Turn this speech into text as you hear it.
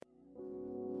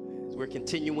We're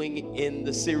continuing in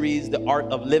the series, The Art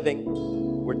of Living.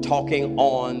 We're talking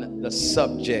on the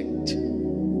subject,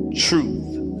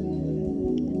 truth.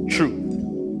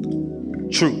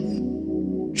 Truth.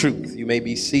 Truth. Truth. You may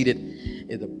be seated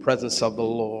in the presence of the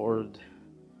Lord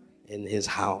in his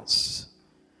house.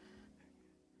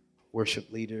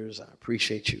 Worship leaders, I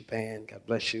appreciate you, band. God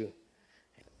bless you.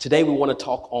 Today we want to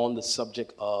talk on the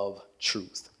subject of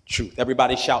truth. Truth.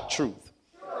 Everybody shout truth.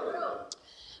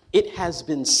 It has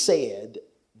been said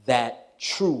that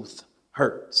truth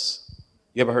hurts.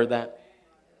 You ever heard that?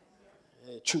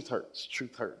 Truth hurts.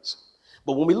 Truth hurts.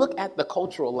 But when we look at the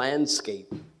cultural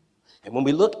landscape, and when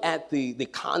we look at the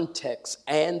context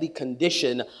and the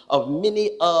condition of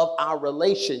many of our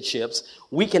relationships,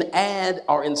 we can add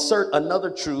or insert another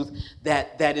truth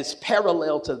that is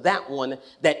parallel to that one,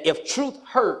 that if truth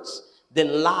hurts,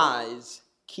 then lies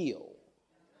kill.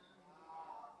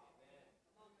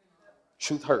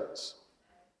 Truth hurts.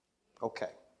 Okay,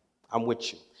 I'm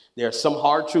with you. There are some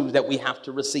hard truths that we have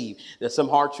to receive. There's some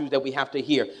hard truths that we have to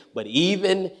hear. But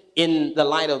even in the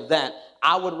light of that,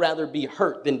 I would rather be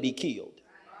hurt than be killed.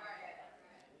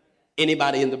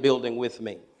 Anybody in the building with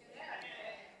me?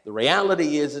 The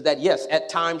reality is that, yes, at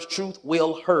times truth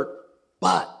will hurt,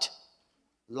 but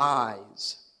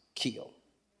lies kill.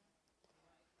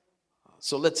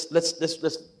 So let's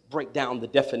break down the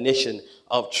definition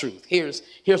of truth.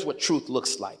 Here's what truth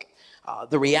looks like.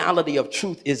 The reality of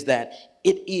truth is that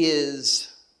it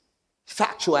is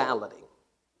factuality.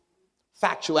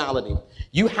 Factuality.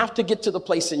 You have to get to the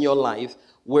place in your life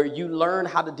where you learn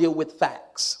how to deal with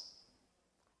facts.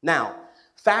 Now,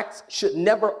 facts should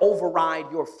never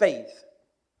override your faith.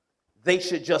 They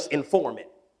should just inform it.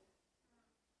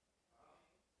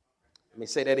 Let me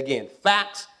say that again.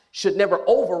 Facts should never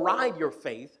override your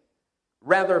faith.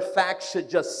 Rather, facts should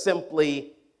just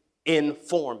simply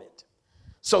inform it.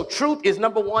 So truth is,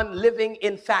 number one, living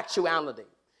in factuality.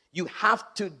 You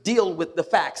have to deal with the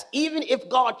facts. Even if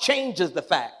God changes the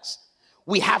facts,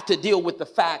 we have to deal with the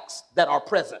facts that are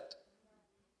present.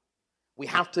 We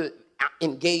have to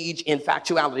engage in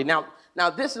factuality. Now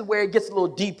this is where it gets a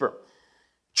little deeper.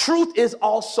 Truth is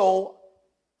also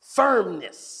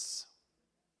firmness.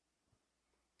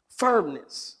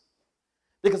 Firmness.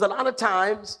 Because a lot of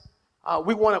times,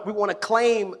 we want to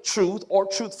claim truth or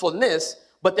truthfulness,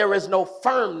 but there is no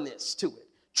firmness to it.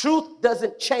 Truth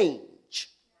doesn't change.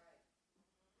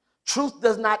 Truth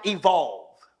does not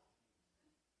evolve.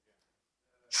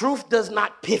 Truth does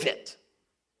not pivot.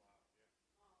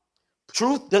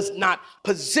 Truth does not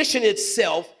position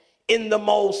itself in the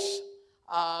most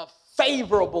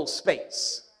favorable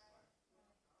space.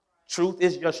 Truth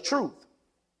is just truth.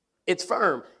 It's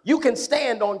firm. You can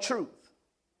stand on truth.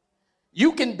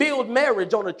 You can build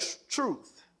marriage on a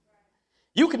truth.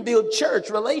 You can build church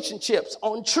relationships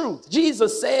on truth.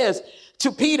 Jesus says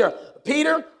to Peter,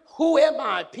 Peter, who am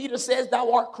I? Peter says,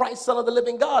 thou art Christ, Son of the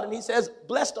living God. And he says,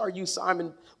 blessed are you,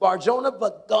 Simon Bar-Jonah,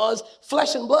 but God's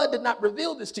flesh and blood did not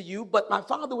reveal this to you, but my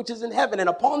Father which is in heaven. And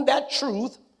upon that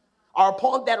truth, or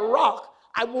upon that rock,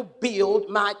 I will build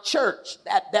my church.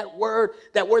 That word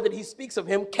that he speaks of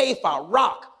him, Kepha,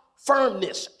 rock,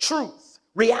 firmness, truth,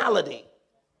 reality.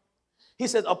 He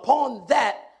says, upon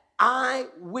that, I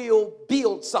will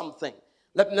build something.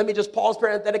 Let me just pause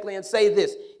parenthetically and say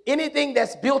this. Anything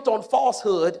that's built on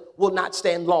falsehood will not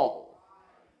stand long.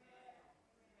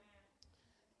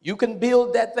 You can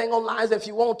build that thing on lies if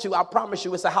you want to. I promise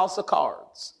you, it's a house of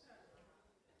cards.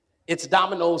 It's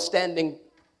dominoes standing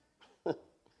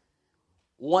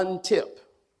one tip,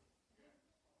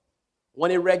 one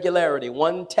irregularity,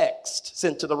 one text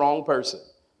sent to the wrong person,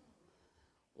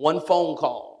 one phone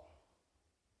call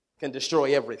can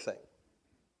destroy everything.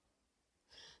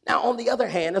 Now, on the other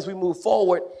hand, as we move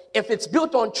forward, if it's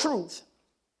built on truth,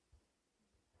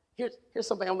 here's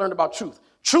something I've learned about truth.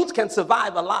 Truth can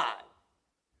survive a lie.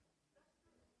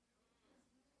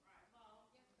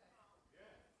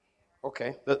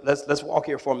 Okay, let's walk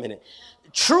here for a minute.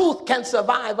 Truth can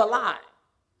survive a lie.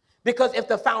 Because if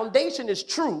the foundation is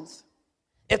truth,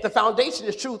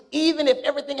 even if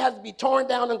everything has to be torn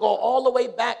down and go all the way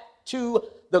back to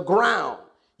the ground,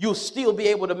 you'll still be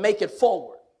able to make it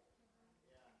forward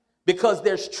because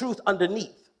there's truth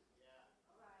underneath.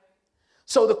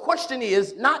 So the question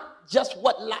is not just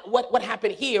what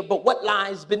happened here, but what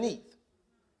lies beneath.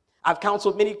 I've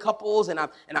counseled many couples, and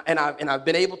I've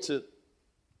been able to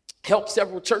help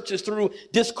several churches through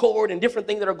discord and different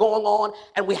things that are going on,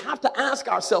 and we have to ask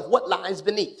ourselves what lies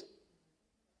beneath.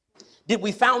 Did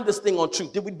we found this thing on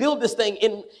truth? Did we build this thing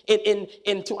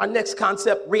into our next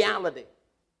concept, reality?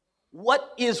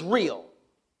 What is real?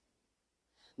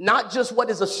 Not just what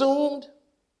is assumed,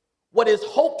 what is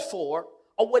hoped for,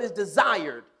 or what is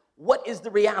desired, what is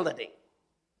the reality?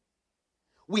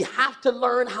 We have to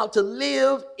learn how to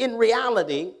live in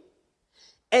reality.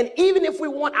 And even if we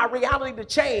want our reality to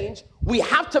change, we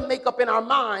have to make up in our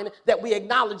mind that we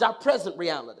acknowledge our present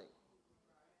reality.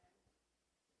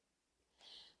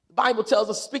 The Bible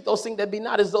tells us, speak those things that be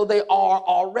not as though they are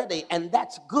already, and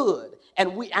that's good.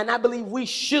 And I believe we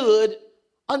should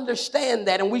understand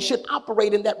that, and we should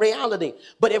operate in that reality.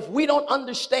 But if we don't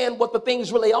understand what the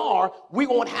things really are, we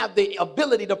won't have the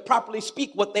ability to properly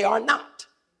speak what they are not.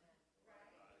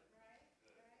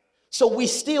 So we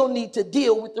still need to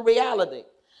deal with the reality.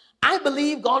 I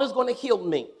believe God is going to heal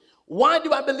me. Why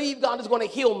do I believe God is going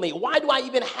to heal me? Why do I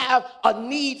even have a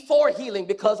need for healing?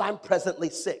 Because I'm presently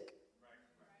sick.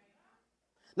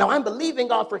 Now, I'm believing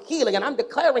God for healing, and I'm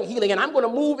declaring healing, and I'm going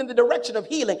to move in the direction of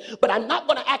healing, but I'm not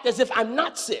going to act as if I'm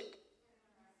not sick.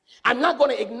 I'm not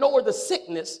going to ignore the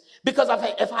sickness, because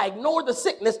if I ignore the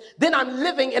sickness, then I'm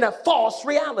living in a false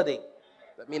reality.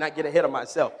 Let me not get ahead of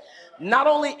myself. Not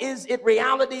only is it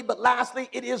reality, but lastly,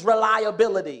 it is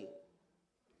reliability.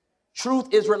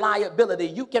 Truth is reliability.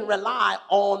 You can rely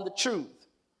on the truth,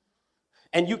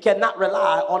 and you cannot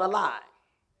rely on a lie.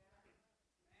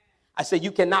 I say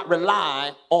you cannot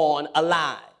rely on a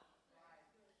lie.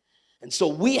 And so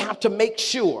we have to make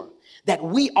sure that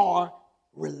we are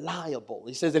reliable.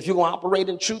 He says if you're going to operate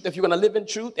in truth, if you're going to live in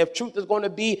truth, if truth is going to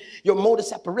be your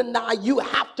modus operandi, you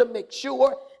have to make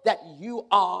sure that you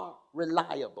are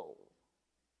reliable.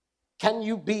 Can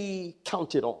you be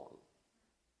counted on?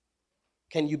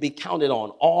 Can you be counted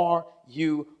on? Are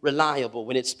you reliable?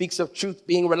 When it speaks of truth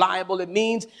being reliable, it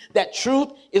means that truth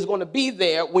is going to be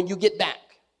there when you get back.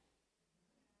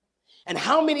 And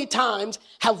how many times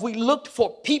have we looked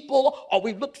for people or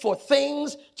we looked for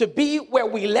things to be where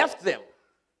we left them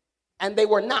and they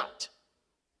were not?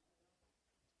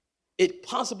 It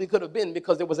possibly could have been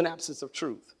because there was an absence of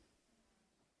truth.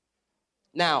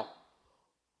 Now,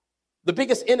 the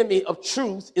biggest enemy of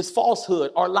truth is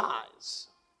falsehood or lies,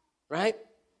 right?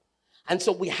 And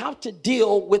so we have to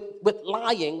deal with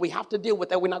lying. We have to deal with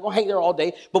that. We're not going to hang there all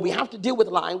day, but we have to deal with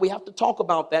lying. We have to talk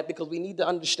about that because we need to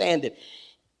understand it.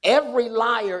 Every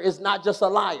liar is not just a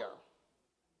liar.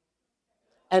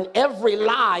 And every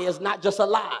lie is not just a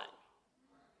lie.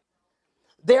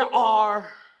 There are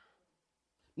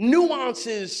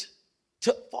nuances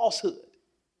to falsehood.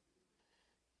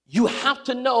 You have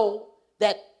to know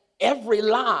that every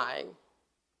lie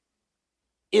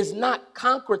is not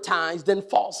concretized in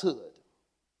falsehood.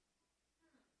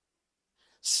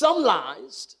 Some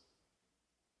lies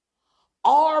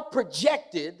are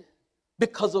projected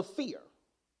because of fear.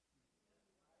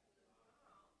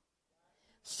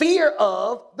 Fear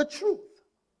of the truth.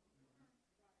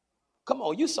 Come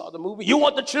on, you saw the movie. You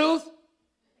want the truth?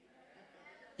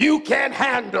 You can't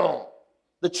handle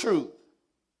the truth.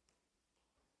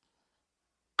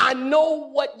 I know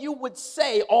what you would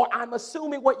say, or I'm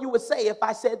assuming what you would say if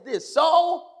I said this.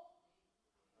 So,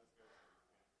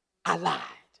 I lied.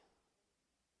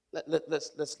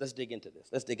 Let's dig into this.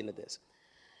 Let's dig into this.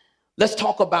 Let's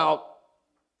talk about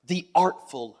the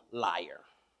artful liar.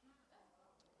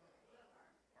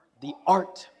 The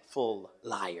artful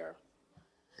liar.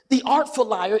 The artful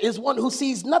liar is one who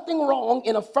sees nothing wrong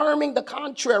in affirming the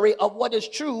contrary of what is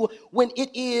true when it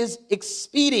is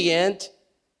expedient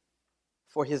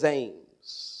for his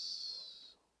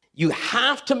aims. You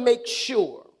have to make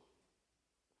sure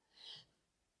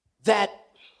that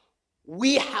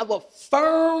we have a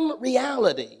firm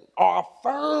reality or a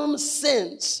firm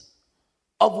sense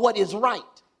of what is right,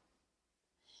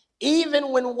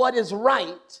 even when what is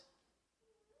right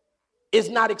is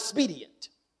not expedient.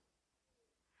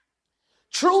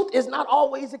 Truth is not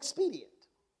always expedient.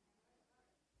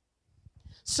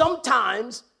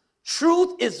 Sometimes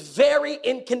truth is very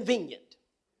inconvenient.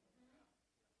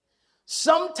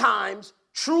 Sometimes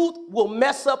truth will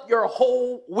mess up your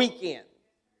whole weekend.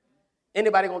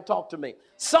 Anybody gonna talk to me?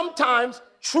 Sometimes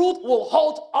truth will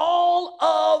halt all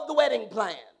of the wedding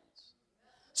plans.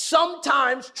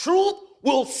 Sometimes truth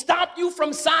will stop you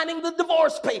from signing the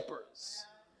divorce papers.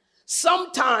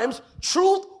 Sometimes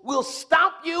truth will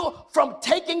stop you from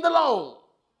taking the loan.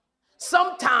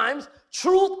 Sometimes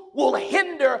truth will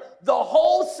hinder the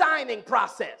whole signing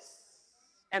process.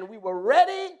 And we were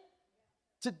ready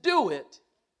to do it,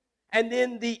 and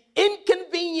then the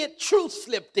inconvenient truth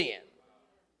slipped in.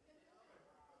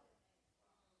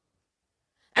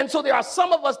 And so there are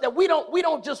some of us that we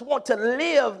don't just want to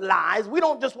live lies. We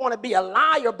don't just want to be a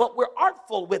liar, but we're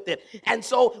artful with it. And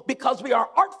so because we are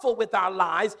artful with our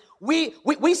lies, we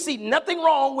see nothing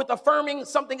wrong with affirming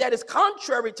something that is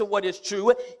contrary to what is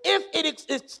true if it is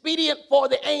expedient for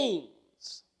the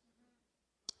aims.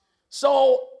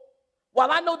 So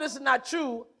while I know this is not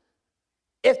true,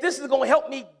 if this is going to help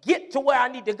me get to where I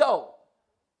need to go,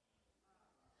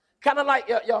 kind of like,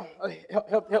 y'all,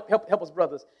 help us,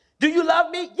 brothers. Do you love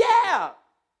me? Yeah.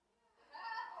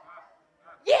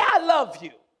 Yeah, I love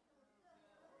you.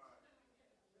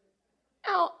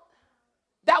 Now,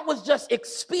 that was just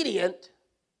expedient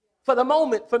for the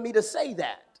moment for me to say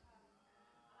that.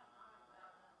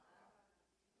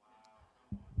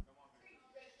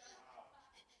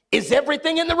 Is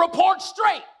everything in the report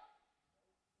straight?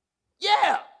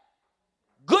 Yeah.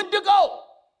 Good to go.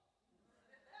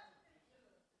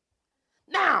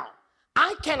 Now,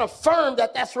 I can affirm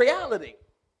that that's reality.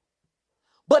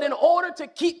 But in order to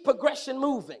keep progression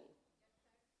moving,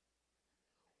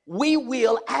 we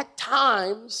will at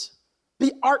times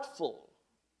be artful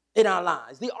in our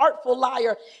lives. The artful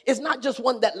liar is not just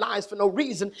one that lies for no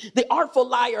reason. The artful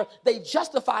liar, they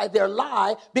justify their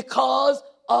lie because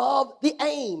of the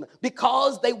aim,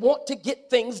 because they want to get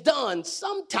things done.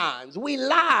 Sometimes we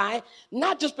lie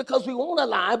not just because we want to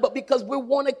lie, but because we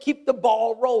want to keep the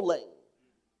ball rolling.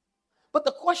 But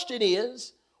the question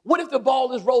is, what if the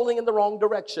ball is rolling in the wrong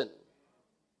direction?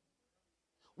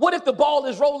 What if the ball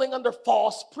is rolling under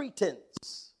false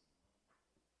pretense?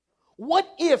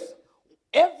 What if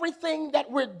everything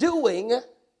that we're doing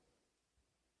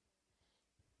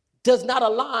does not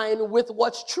align with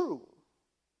what's true?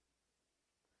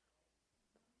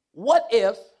 What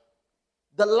if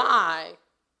the lie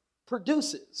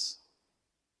produces?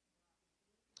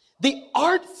 The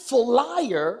artful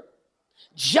liar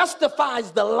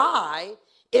justifies the lie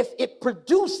if it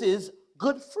produces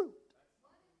good fruit.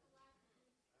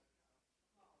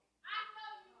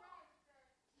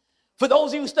 For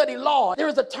those of you who study law, there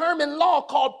is a term in law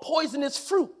called poisonous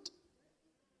fruit,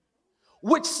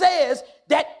 which says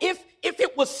that if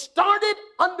it was started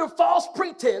under false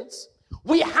pretense,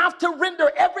 we have to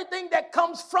render everything that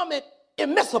comes from it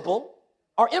immiscible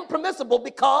or impermissible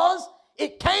because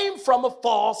it came from a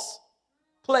false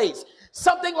place.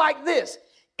 Something like this.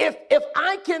 If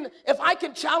I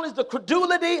can challenge the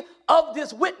credulity of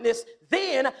this witness,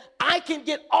 then I can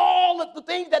get all of the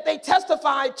things that they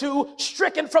testified to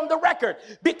stricken from the record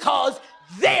because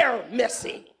they're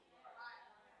messy.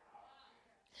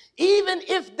 Even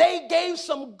if they gave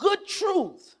some good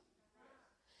truth,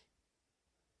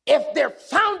 if they're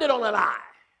founded on a lie.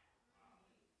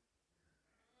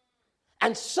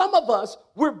 And some of us,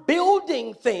 we're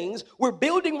building things, we're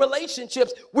building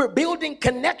relationships, we're building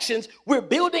connections, we're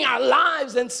building our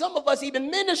lives, and some of us even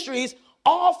ministries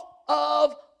off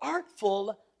of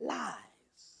artful lies.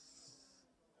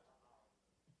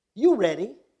 You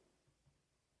ready?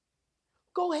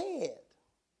 Go ahead.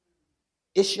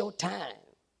 It's your time.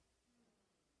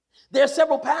 There are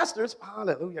several pastors,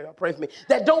 hallelujah, y'all pray for me,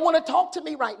 that don't want to talk to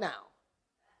me right now.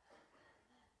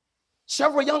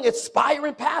 Several young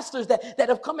aspiring pastors that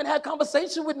have come and had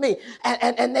conversation with me.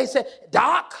 And they said,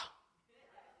 Doc,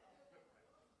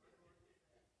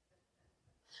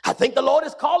 I think the Lord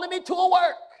is calling me to a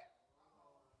work.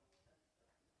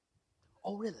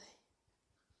 Oh, really?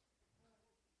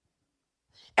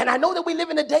 And I know that we live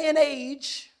in a day and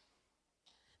age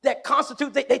that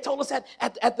constitute, they told us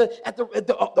at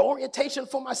the orientation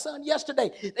for my son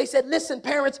yesterday, they said, listen,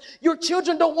 parents, your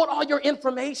children don't want all your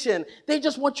information. They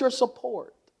just want your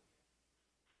support.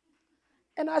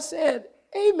 And I said,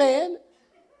 amen.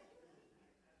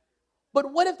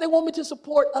 But what if they want me to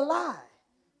support a lie?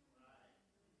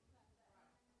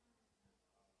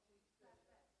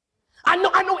 I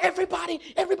know everybody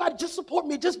just support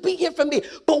me, just be here for me.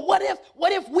 But what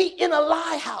if we in a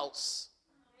lie house?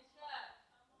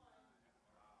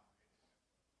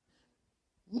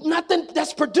 Nothing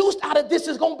that's produced out of this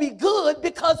is going to be good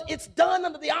because it's done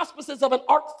under the auspices of an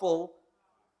artful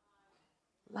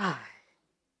lie.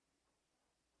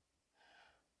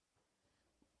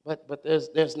 But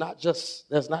there's not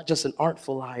just an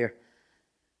artful liar.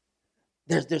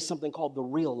 There's something called the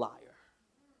real liar.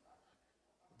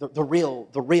 The real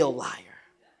liar.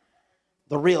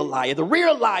 The real liar. The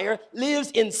real liar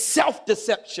lives in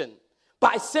self-deception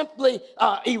by simply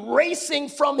erasing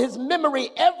from his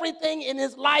memory everything in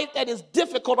his life that is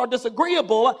difficult or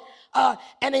disagreeable,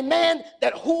 and a man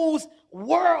that whose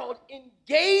world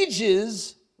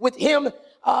engages with him,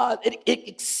 it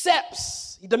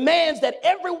accepts, he demands that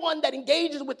everyone that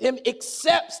engages with him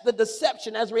accepts the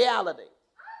deception as reality.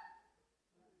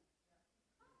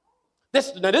 This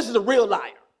is a real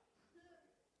liar.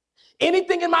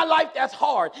 Anything in my life that's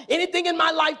hard, anything in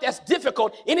my life that's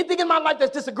difficult, anything in my life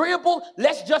that's disagreeable,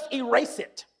 let's just erase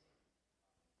it.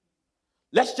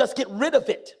 Let's just get rid of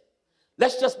it.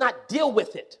 Let's just not deal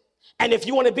with it. And if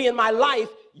you want to be in my life,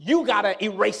 you got to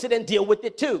erase it and deal with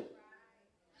it too.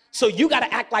 So you got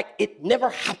to act like it never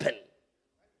happened.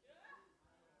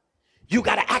 You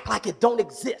got to act like it don't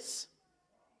exist.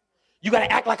 You got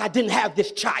to act like I didn't have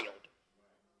this child.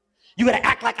 You got to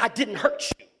act like I didn't hurt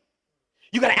you.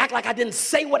 You got to act like I didn't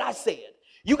say what I said.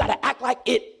 You got to act like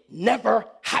it never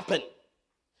happened.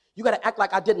 You got to act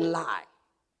like I didn't lie.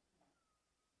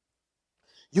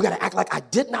 You got to act like I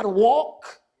did not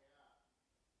walk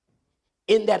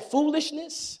in that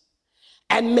foolishness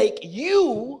and make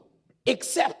you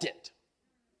accept it.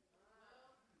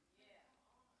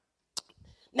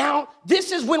 Now,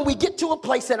 this is when we get to a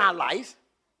place in our life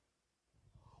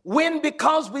when,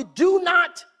 because we do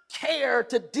not care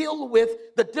to deal with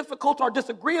the difficult or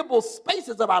disagreeable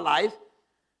spaces of our life,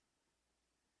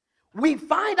 we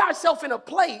find ourselves in a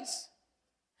place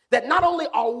that not only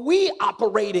are we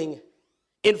operating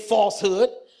in falsehood,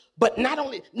 but not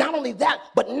only that,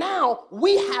 but now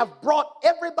we have brought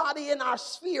everybody in our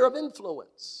sphere of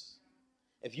influence.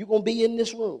 If you're going to be in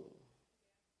this room,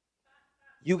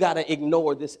 you got to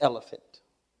ignore this elephant.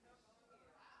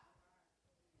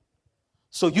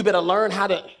 So you better learn how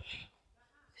to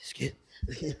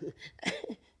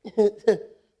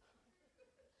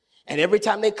and every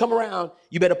time they come around,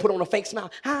 you better put on a fake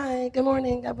smile. Hi, good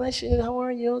morning, God bless you, how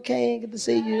are you? Okay, good to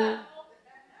see you.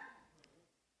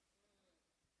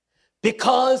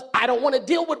 Because I don't want to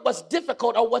deal with what's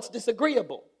difficult or what's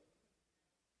disagreeable.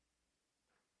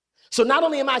 So not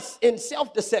only am I in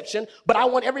self-deception, but I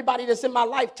want everybody that's in my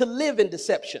life to live in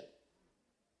deception,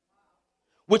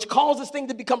 which causes things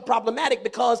to become problematic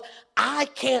because I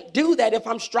can't do that if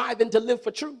I'm striving to live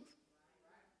for truth.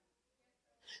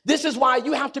 This is why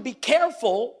you have to be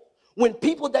careful when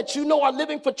people that you know are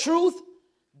living for truth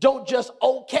don't just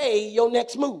okay your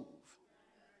next move.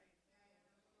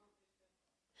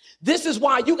 This is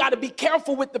why you got to be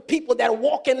careful with the people that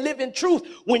walk and live in truth.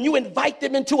 When you invite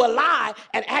them into a lie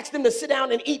and ask them to sit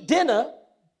down and eat dinner,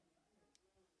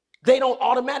 they don't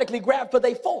automatically grab for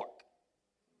their fork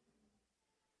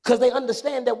because they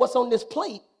understand that what's on this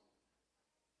plate,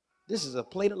 this is a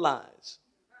plate of lies.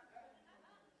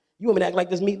 You want me to act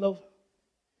like this meatloaf?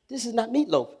 This is not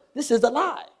meatloaf. This is a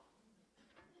lie.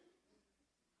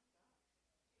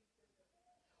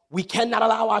 We cannot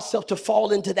allow ourselves to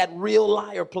fall into that real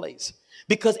liar place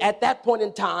because at that point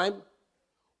in time,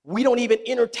 we don't even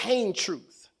entertain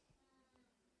truth.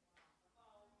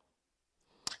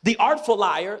 The artful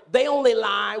liar, they only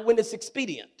lie when it's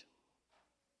expedient.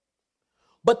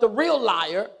 But the real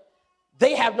liar,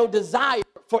 they have no desire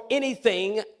for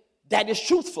anything that is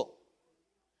truthful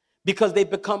because they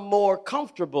become more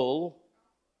comfortable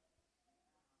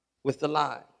with the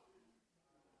lie.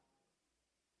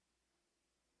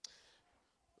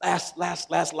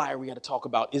 Last liar we got to talk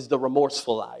about is the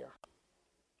remorseful liar.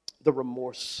 The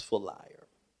remorseful liar.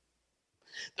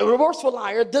 The remorseful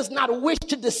liar does not wish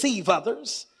to deceive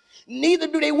others, neither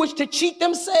do they wish to cheat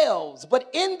themselves,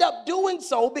 but end up doing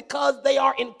so because they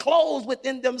are enclosed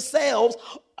within themselves,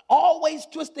 always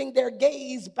twisting their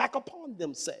gaze back upon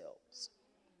themselves.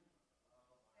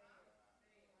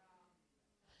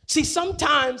 See,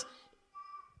 sometimes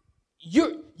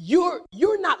you're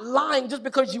not lying just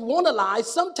because you want to lie.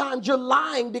 Sometimes you're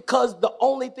lying because the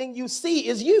only thing you see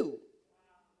is you.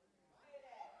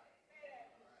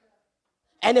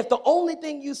 And if the only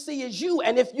thing you see is you,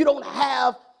 and if you don't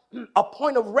have a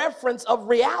point of reference of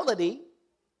reality,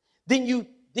 then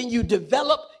you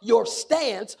develop your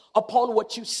stance upon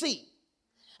what you see.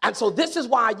 And so this is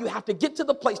why you have to get to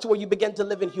the place to where you begin to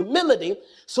live in humility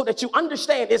so that you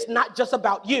understand it's not just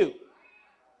about you.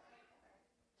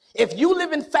 If you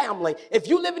live in family, if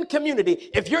you live in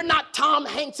community, if you're not Tom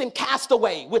Hanks in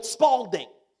Castaway with Spaulding,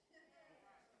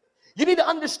 you need to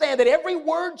understand that every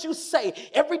word you say,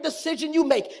 every decision you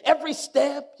make, every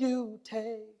step you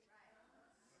take,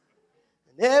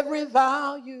 and every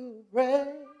vow you break.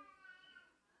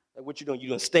 Like what you doing? You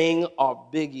doing Sting or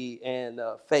Biggie and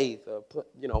Faith? Or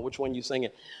which one you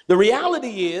singing? The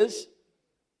reality is,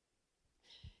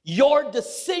 your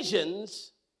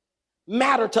decisions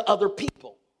matter to other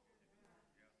people.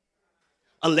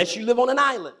 Unless you live on an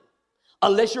island,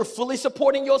 unless you're fully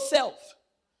supporting yourself,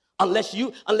 unless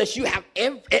you have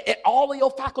all of your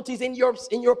faculties in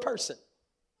your person,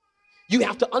 you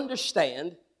have to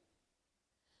understand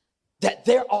that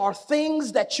there are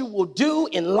things that you will do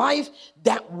in life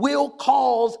that will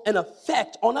cause an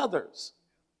effect on others.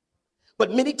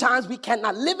 But many times we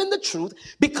cannot live in the truth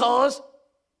because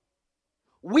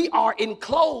we are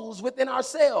enclosed within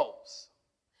ourselves.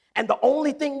 And the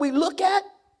only thing we look at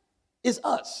is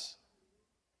us.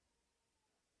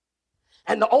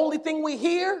 And the only thing we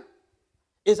hear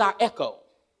is our echo.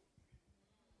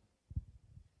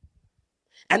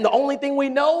 And the only thing we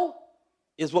know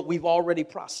is what we've already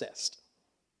processed.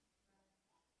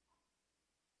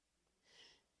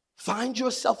 Find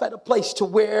yourself at a place to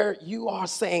where you are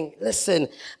saying, listen,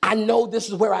 I know this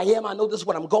is where I am. I know this is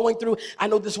what I'm going through. I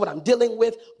know this is what I'm dealing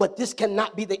with, but this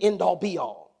cannot be the end all be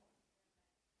all.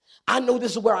 I know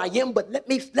this is where I am, but let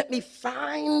me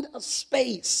find a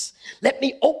space. Let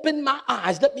me open my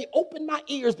eyes. Let me open my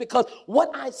ears, because what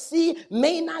I see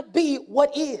may not be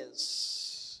what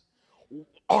is.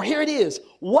 Or here it is.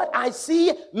 What I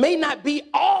see may not be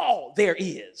all there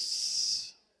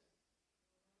is.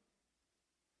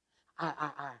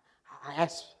 I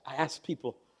ask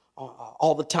people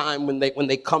all the time when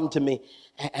they come to me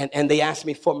and they ask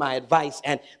me for my advice.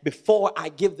 And before I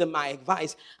give them my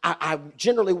advice, I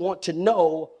generally want to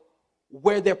know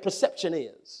where their perception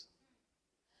is.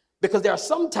 Because there are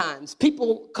sometimes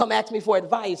people come ask me for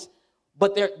advice,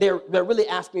 but they're really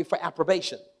asking me for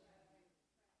approbation.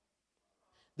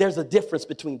 There's a difference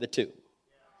between the two.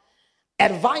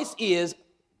 Advice is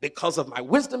because of my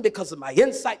wisdom, because of my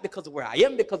insight, because of where I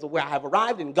am, because of where I have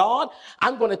arrived in God.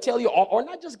 I'm going to tell you, or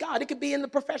not just God, it could be in the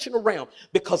professional realm.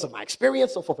 Because of my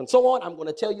experience, so forth and so on, I'm going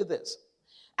to tell you this.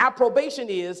 Approbation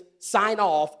is sign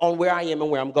off on where I am and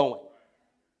where I'm going.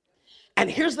 And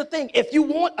here's the thing. If you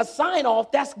want a sign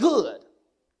off, that's good.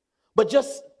 But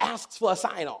just ask for a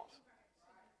sign off.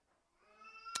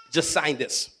 Just sign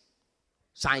this,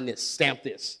 stamp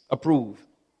this, approve.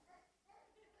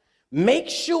 Make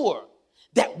sure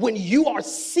that when you are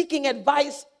seeking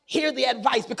advice, hear the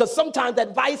advice, because sometimes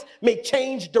advice may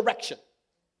change direction.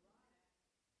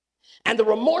 And the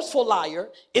remorseful liar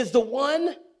is the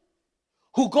one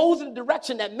who goes in a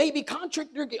direction that may be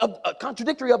contradictory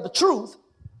of the truth,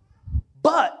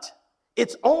 but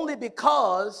it's only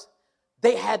because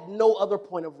they had no other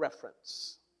point of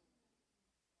reference.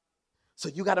 So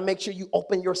you got to make sure you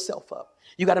open yourself up.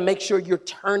 You got to make sure you're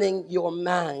turning your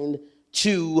mind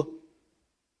to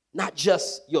not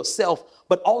just yourself,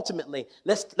 but ultimately,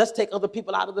 let's take other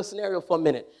people out of the scenario for a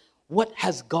minute. What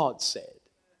has God said?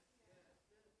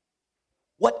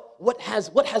 What has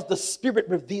the Spirit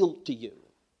revealed to you?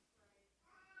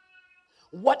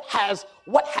 What has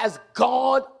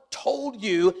God told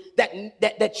you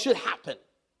that should happen?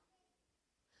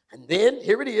 And then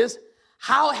here it is.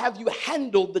 How have you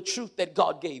handled the truth that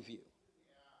God gave you?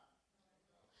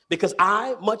 Because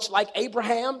I, much like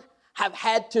Abraham, have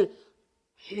had to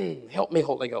help me,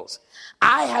 Holy Ghost.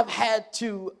 I have had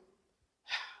to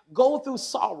go through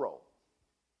sorrow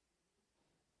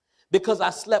because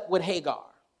I slept with Hagar.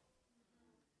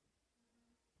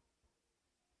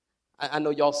 I know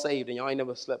y'all saved and y'all ain't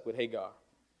never slept with Hagar,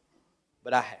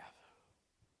 but I have.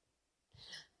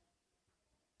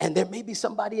 And there may be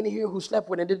somebody in here who slept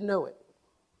with and didn't know it.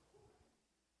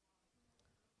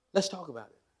 Let's talk about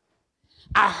it.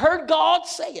 I heard God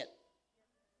say it.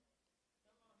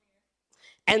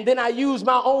 And then I use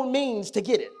my own means to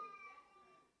get it.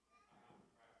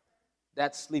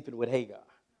 That's sleeping with Hagar.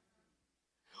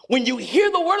 When you hear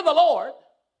the word of the Lord,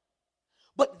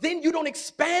 but then you don't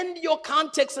expand your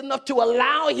context enough to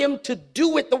allow him to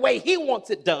do it the way he wants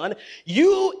it done,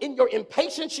 you, in your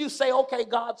impatience, you say, okay,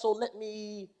 God, so let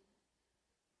me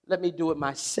do it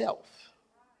myself.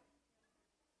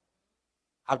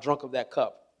 I've drunk of that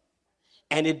cup.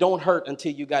 And it don't hurt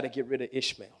until you got to get rid of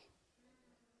Ishmael.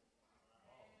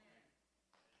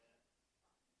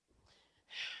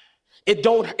 It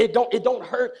don't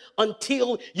hurt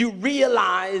until you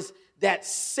realize that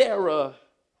Sarah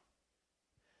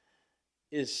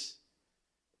is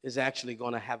actually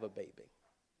going to have a baby.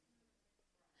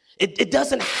 It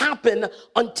doesn't happen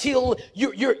until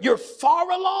you're far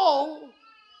along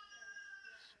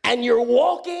and you're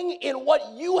walking in what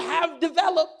you have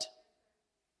developed,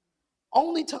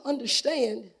 only to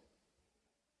understand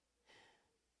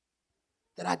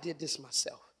that I did this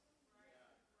myself.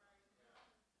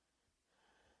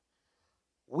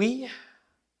 We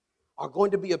are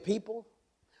going to be a people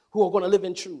who are going to live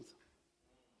in truth.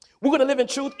 We're going to live in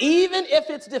truth even if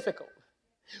it's difficult.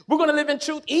 We're going to live in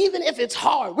truth even if it's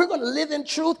hard. We're going to live in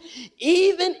truth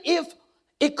even if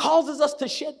it causes us to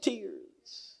shed tears.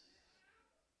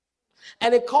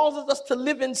 And it causes us to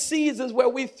live in seasons where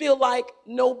we feel like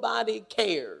nobody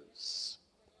cares.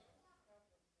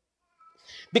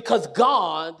 Because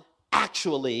God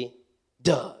actually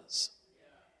does.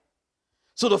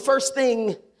 So the first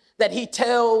thing that he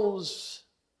tells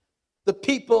the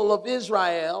people of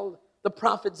Israel, the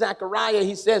prophet Zechariah,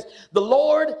 he says, the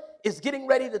Lord is getting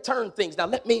ready to turn things. Now,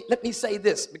 let me say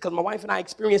this, because my wife and I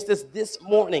experienced this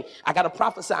morning. I got to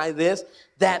prophesy this,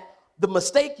 that the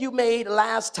mistake you made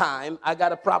last time, I got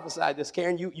to prophesy this,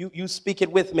 Karen, you speak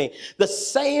it with me. The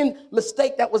same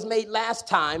mistake that was made last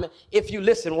time, if you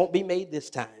listen, won't be made this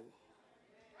time.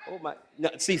 Oh my, no,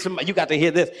 see, somebody, you got to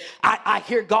hear this. I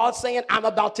hear God saying, I'm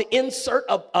about to insert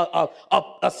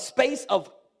a space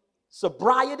of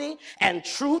sobriety and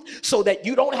truth so that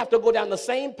you don't have to go down the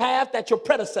same path that your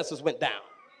predecessors went down.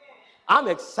 I'm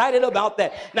excited about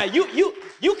that. Now you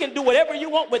can do whatever you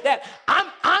want with that.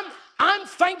 I'm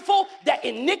thankful that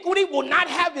iniquity will not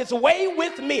have its way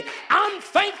with me. I'm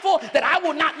thankful that I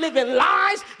will not live in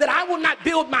lies, that I will not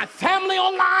build my family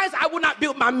on lies. I will not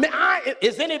build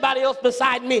is anybody else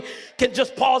beside me can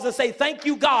just pause and say, thank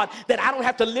you, God, that I don't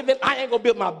have to live in, I ain't gonna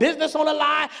build my business on a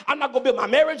lie. I'm not gonna build my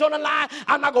marriage on a lie.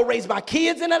 I'm not gonna raise my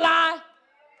kids in a lie.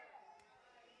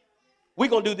 We're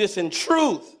gonna do this in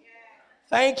truth.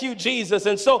 Thank you, Jesus.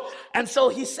 And so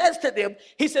he says to them,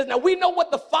 he says, now we know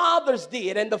what the fathers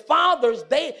did, and the fathers,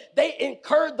 they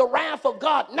incurred the wrath of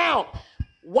God. Now,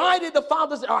 why did the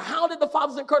fathers, or how did the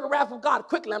fathers incur the wrath of God?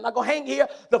 Quickly, I'm not going to hang here.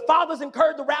 The fathers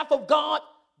incurred the wrath of God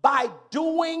by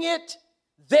doing it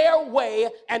their way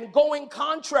and going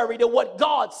contrary to what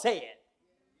God said.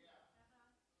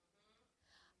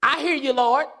 I hear you,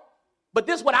 Lord, but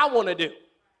this is what I want to do.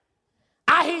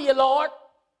 I hear you, Lord,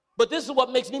 but this is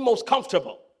what makes me most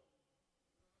comfortable.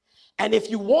 And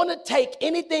if you want to take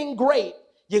anything great,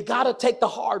 you got to take the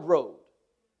hard road.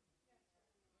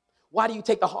 Why do you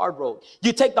take the hard road?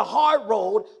 You take the hard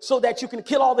road so that you can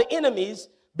kill all the enemies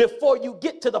before you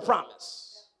get to the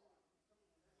promise.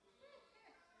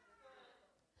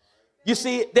 You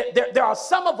see, there are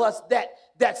some of us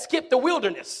that skip the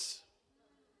wilderness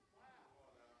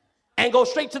and go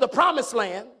straight to the promised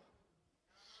land.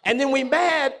 And then we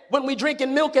mad when we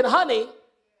drinking milk and honey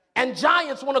and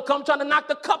giants want to come trying to knock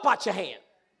the cup out your hand.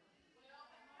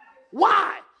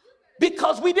 Why?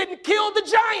 Because we didn't kill the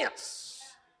giants.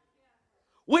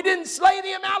 We didn't slay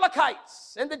the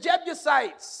Amalekites and the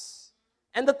Jebusites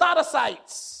and the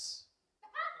Thotosites.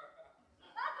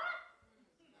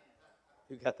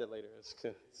 You got that later. It's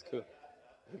good. It's cool.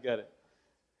 You got it.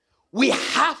 We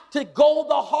have to go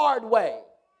the hard way.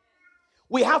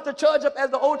 We have to charge up, as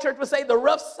the old church would say, the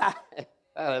rough side,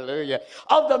 hallelujah,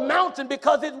 of the mountain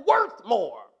because it's worth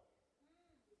more.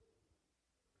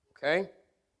 Okay?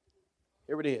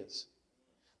 Here it is.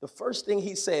 The first thing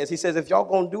he says, if y'all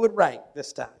going to do it right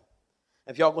this time,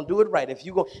 if y'all going to do it right, if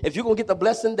you're going to get the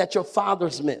blessing that your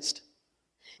fathers missed,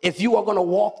 if you are going to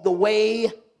walk the way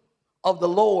of the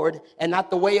Lord and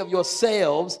not the way of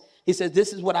yourselves, he says,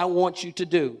 this is what I want you to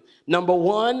do. Number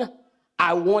one,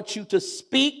 I want you to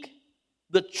speak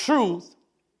the truth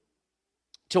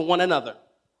to one another.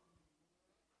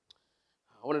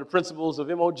 One of the principles of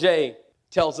MOJ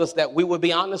tells us that we will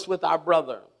be honest with our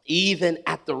brother, even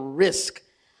at the risk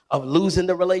of losing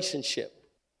the relationship.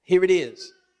 Here it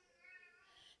is.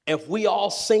 If we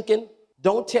all sinking,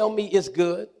 don't tell me it's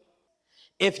good.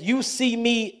 If you see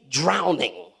me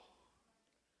drowning,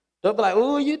 don't be like,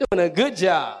 oh, you're doing a good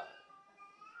job.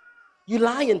 You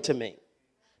lying to me.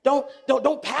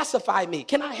 Don't pacify me.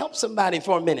 Can I help somebody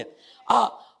for a minute?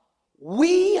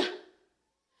 We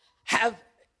have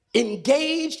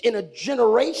engaged in a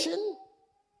generation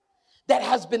that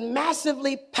has been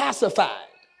massively pacified.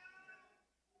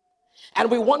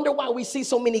 And we wonder why we see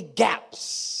so many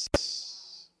gaps.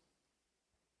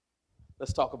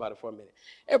 Let's talk about it for a minute.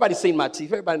 Everybody's seen my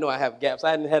teeth. Everybody know I have gaps.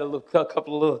 I hadn't had a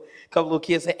couple of little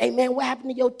kids say, hey, man, what happened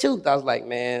to your tooth? I was like,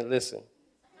 man, listen.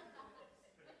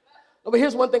 No, but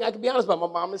here's one thing I can be honest about. My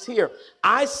mom is here.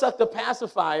 I sucked a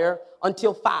pacifier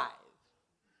until 5.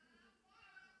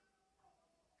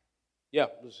 Yeah,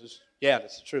 this is the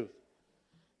truth.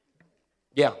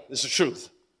 Yeah, this is the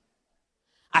truth.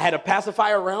 I had a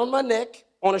pacifier around my neck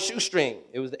on a shoestring.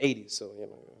 It was the 80s, so, you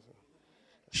know.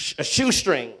 A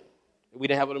shoestring. We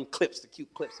didn't have one of them clips, the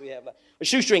cute clips we have. Like a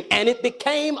shoestring. And it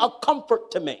became a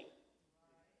comfort to me.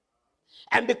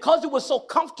 And because it was so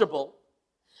comfortable,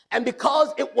 and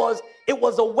because it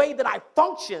was a way that I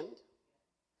functioned,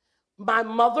 my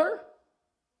mother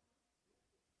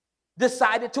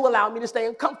decided to allow me to stay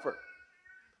in comfort.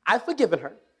 I've forgiven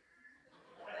her.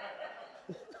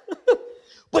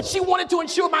 But she wanted to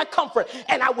ensure my comfort.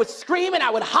 And I would scream and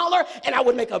I would holler and I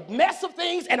would make a mess of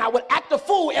things and I would act a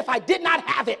fool if I did not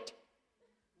have it.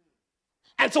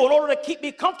 And so in order to keep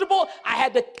me comfortable, I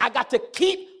got to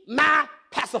keep my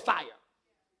pacifier.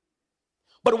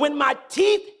 But when my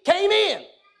teeth came in,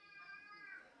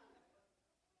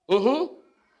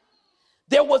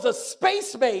 there was a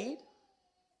space made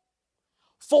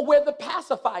for where the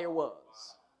pacifier was.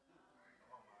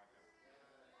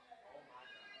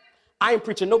 I ain't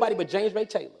preaching nobody but James Ray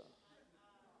Taylor.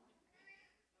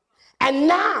 And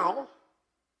now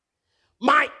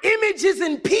my image is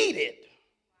impeded.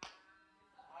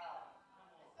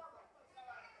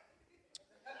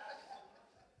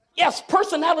 Yes,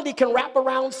 personality can wrap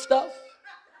around stuff.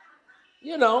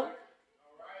 You know,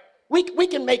 we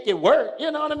can make it work, you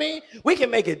know what I mean? We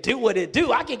can make it do what it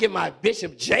do. I can get my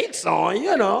Bishop Jakes on,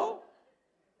 you know.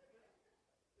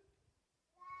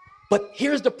 But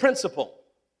here's the principle.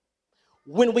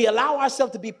 When we allow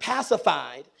ourselves to be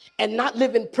pacified and not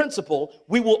live in principle,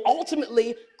 we will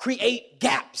ultimately create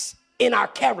gaps in our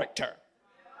character.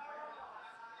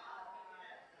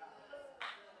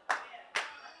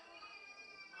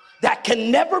 That can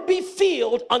never be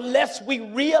filled unless we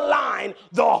realign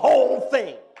the whole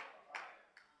thing.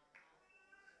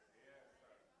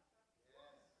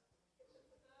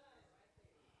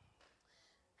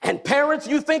 And parents,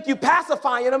 you think you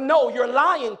pacifying them. No, you're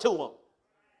lying to them.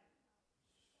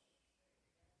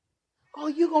 Oh,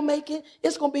 you gonna make it?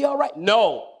 It's gonna be all right.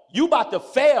 No, you about to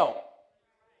fail.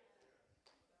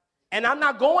 And I'm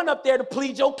not going up there to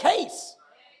plead your case.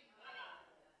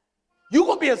 You're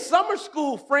gonna be in summer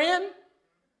school, friend.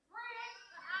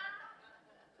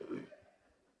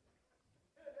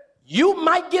 You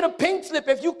might get a pink slip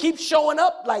if you keep showing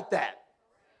up like that.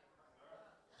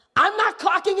 I'm not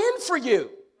clocking in for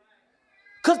you,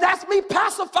 because that's me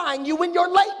pacifying you in your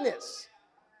lateness.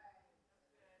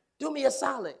 Do me a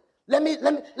solid. Let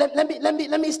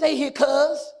me stay here,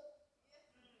 cuz.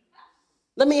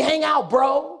 Let me hang out,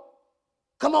 bro.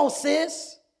 Come on,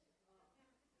 sis.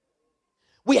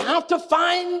 We have to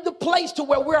find the place to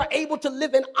where we're able to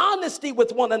live in honesty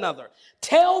with one another.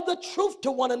 Tell the truth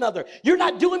to one another. You're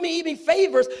not doing me any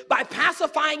favors by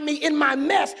pacifying me in my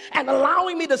mess and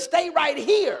allowing me to stay right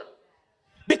here.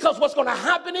 Because what's going to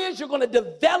happen is you're going to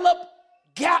develop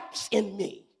gaps in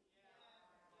me.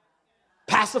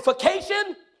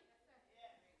 Pacification,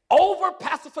 over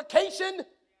pacification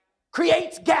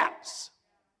creates gaps.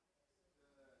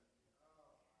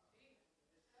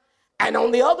 And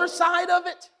on the other side of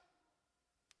it,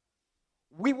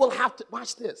 we will have to,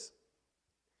 watch this.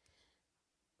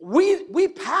 We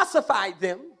pacified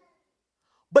them,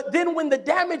 but then when the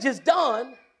damage is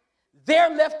done,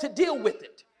 they're left to deal with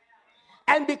it.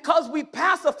 And because we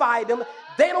pacified them,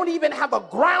 they don't even have a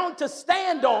ground to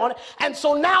stand on. And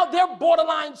so now they're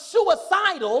borderline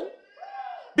suicidal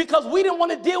because we didn't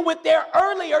want to deal with their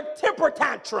earlier temper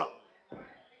tantrum.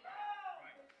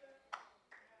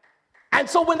 And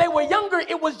so when they were younger,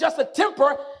 it was just a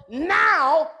temper.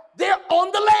 Now they're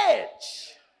on the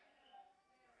ledge.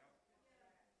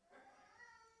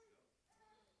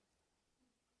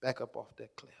 Back up off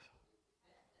that cliff.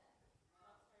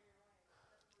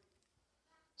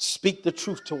 Speak the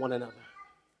truth to one another.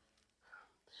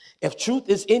 If truth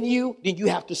is in you, then you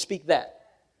have to speak that.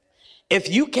 If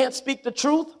you can't speak the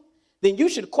truth, then you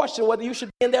should question whether you should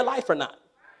be in their life or not.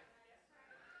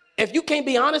 If you can't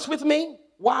be honest with me,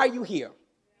 why are you here?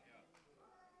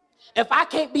 If I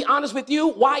can't be honest with you,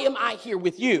 why am I here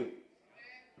with you?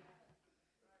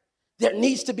 There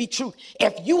needs to be truth.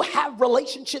 If you have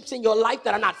relationships in your life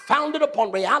that are not founded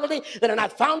upon reality, that are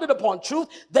not founded upon truth,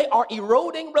 they are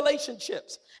eroding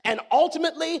relationships. And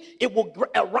ultimately, it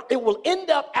will end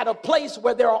up at a place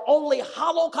where there are only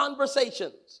hollow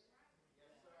conversations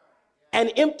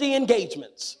and empty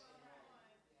engagements.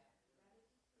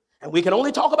 And we can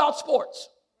only talk about sports.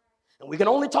 And we can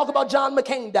only talk about John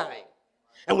McCain dying.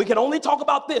 And we can only talk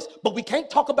about this, but we can't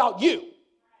talk about you.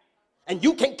 And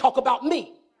you can't talk about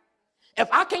me. If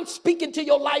I can't speak into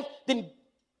your life, then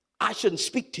I shouldn't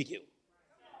speak to you.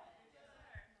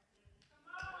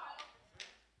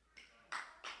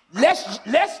 Let's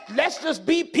just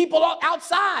be people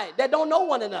outside that don't know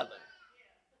one another.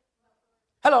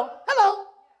 Hello.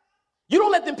 You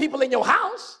don't let them people in your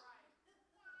house.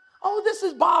 Oh, this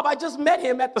is Bob. I just met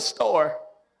him at the store.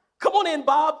 Come on in,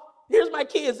 Bob. Here's my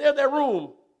kids. They're in their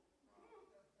room.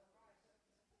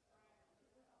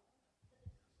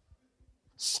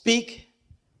 Speak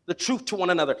the truth to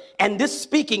one another. And this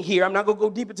speaking here, I'm not going to go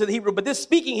deep into the Hebrew, but this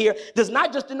speaking here does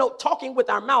not just denote talking with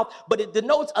our mouth, but it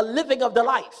denotes a living of the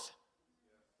life.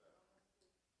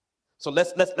 So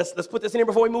let's put this in here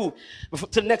before we move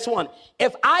to the next one.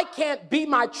 If I can't be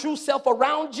my true self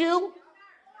around you,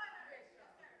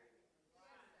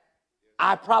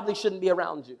 I probably shouldn't be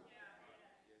around you.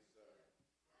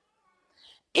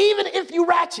 Even if you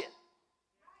ratchet,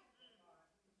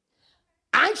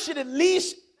 I should at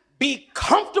least be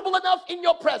comfortable enough in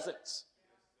your presence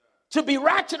to be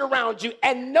ratchet around you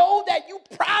and know that you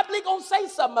probably gonna say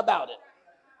something about it.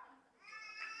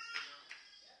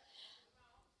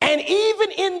 And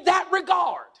even in that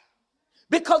regard,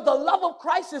 because the love of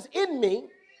Christ is in me,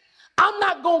 I'm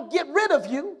not gonna get rid of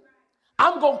you.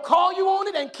 I'm going to call you on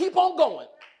it and keep on going.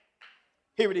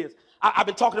 Here it is. I've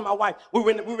been talking to my wife. We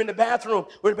were in the bathroom.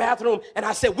 We're in the bathroom, and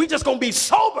I said, we just going to be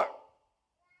sober.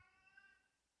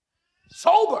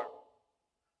 Sober.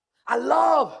 I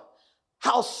love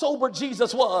how sober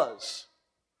Jesus was.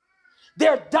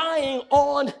 They're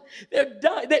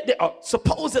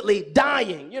supposedly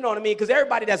dying. You know what I mean? Because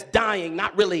everybody that's dying,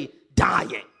 not really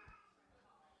dying.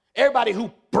 Everybody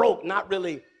who broke, not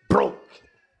really broke.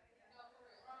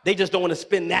 They just don't want to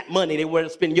spend that money. They want to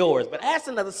spend yours. But that's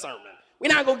another sermon.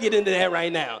 We're not going to get into that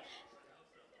right now.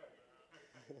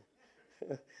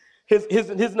 Here's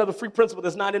another free principle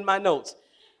that's not in my notes.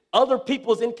 Other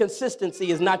people's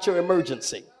inconsistency is not your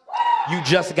emergency. You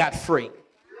just got free.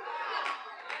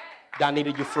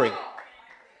 Donita, you're free.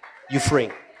 You're free.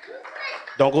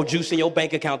 Don't go juicing your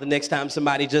bank account the next time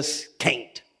somebody just can't.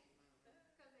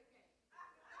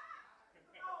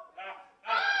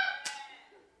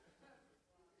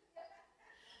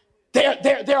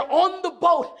 They're on the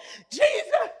boat.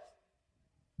 Jesus,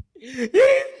 you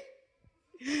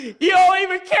don't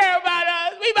even care about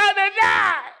us. We about to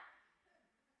die.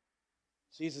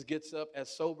 Jesus gets up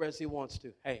as sober as he wants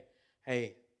to.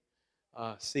 Hey,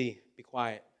 be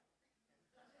quiet.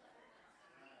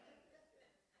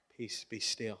 Peace, be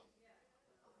still.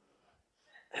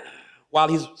 While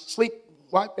he's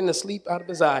wiping the sleep out of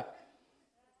his eye.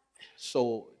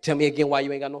 So tell me again why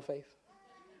you ain't got no faith.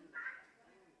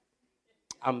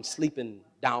 I'm sleeping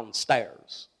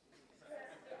downstairs.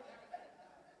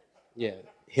 Yeah,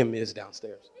 him is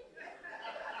downstairs.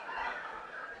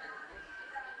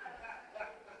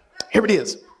 Here it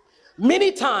is.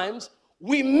 Many times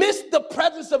we miss the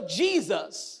presence of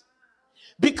Jesus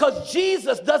because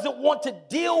Jesus doesn't want to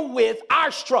deal with our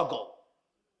struggle.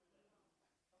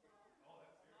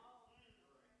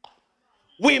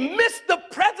 We miss the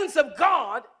presence of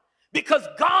God because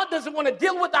God doesn't want to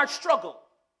deal with our struggle.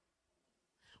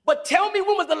 But tell me,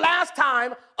 when was the last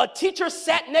time a teacher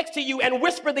sat next to you and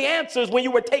whispered the answers when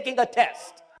you were taking a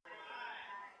test?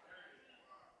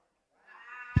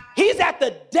 He's at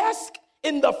the desk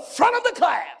in the front of the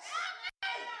class.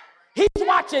 He's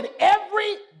watching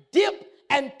every dip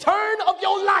and turn of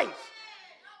your life.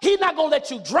 He's not going to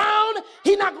let you drown.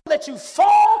 He's not going to let you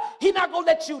fall. He's not going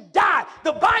to let you die.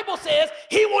 The Bible says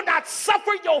he will not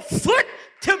suffer your foot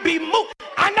to be moved.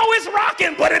 I know it's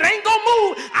rocking, but it ain't going to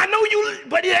move. I know you,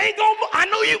 but it ain't going to move. I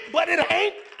know you, but it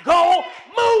ain't going to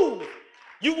move.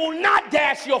 You will not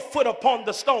dash your foot upon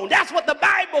the stone. That's what the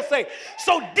Bible says.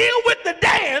 So deal with the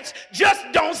dance, just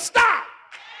don't stop.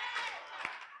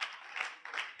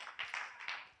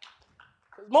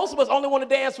 Most of us only want to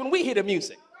dance when we hear the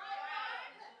music.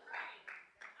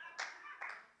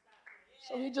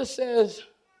 So he just says,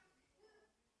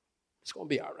 it's going to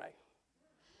be all right.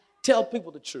 Tell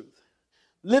people the truth.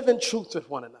 Live in truth with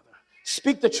one another.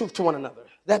 Speak the truth to one another.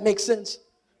 That makes sense?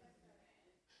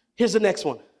 Here's the next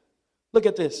one. Look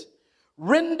at this.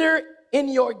 Render in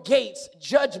your gates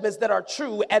judgments that are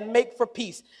true and make for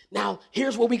peace. Now,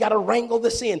 here's where we got to wrangle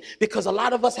this in, because a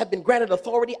lot of us have been granted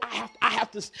authority. I have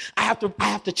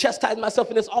to chastise myself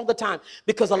in this all the time,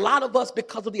 because a lot of us,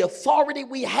 because of the authority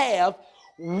we have,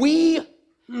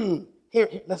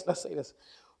 let's say this.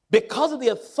 Because of the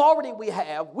authority we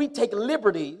have, we take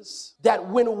liberties that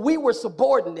when we were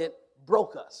subordinate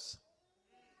broke us.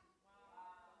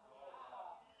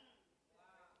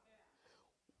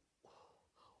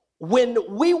 When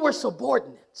we were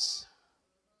subordinates,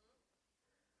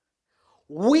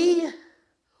 we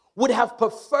would have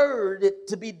preferred it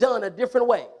to be done a different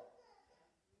way.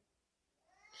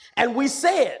 And we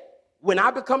said, when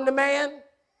I become the man,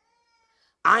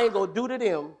 I ain't gonna do to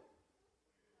them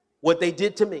what they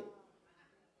did to me.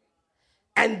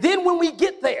 And then when we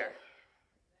get there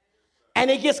and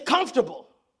it gets comfortable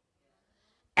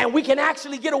and we can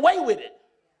actually get away with it,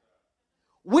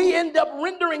 we end up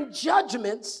rendering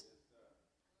judgments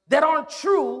that aren't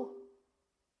true,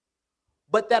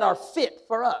 but that are fit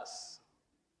for us.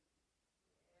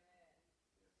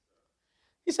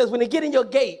 He says, when they get in your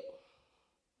gate,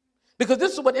 because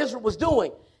this is what Israel was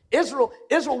doing. Israel,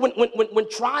 when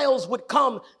trials would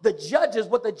come, what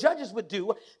the judges would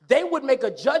do, they would make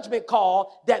a judgment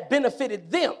call that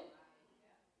benefited them.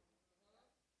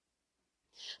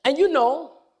 And you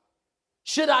know,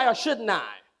 should I or shouldn't I?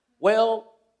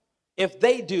 Well, if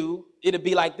they do, it'll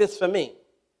be like this for me.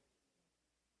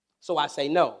 So I say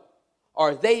no.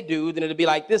 Or if they do, then it'll be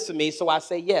like this for me, so I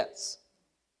say yes.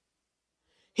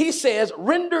 He says,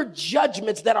 render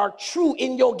judgments that are true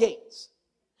in your gates.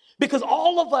 Because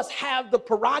all of us have the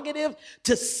prerogative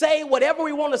to say whatever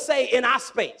we want to say in our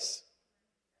space.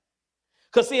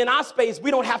 Because see, in our space,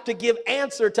 we don't have to give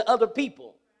answer to other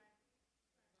people.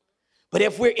 But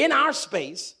if we're in our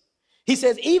space, he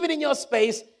says, even in your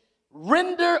space,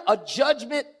 render a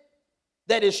judgment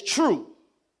that is true.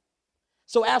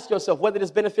 So ask yourself whether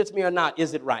this benefits me or not,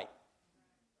 is it right?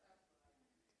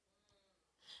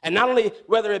 And not only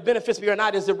whether it benefits me or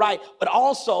not, is it right, but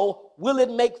also, will it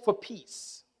make for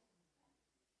peace?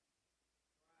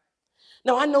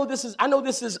 Now, I know this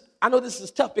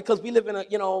is tough because we live in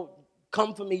a,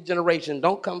 come for me generation.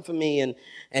 Don't come for me. And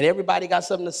everybody got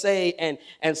something to say.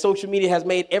 And social media has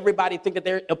made everybody think that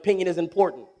their opinion is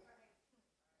important.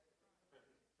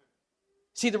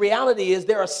 See, the reality is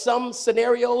there are some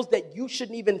scenarios that you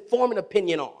shouldn't even form an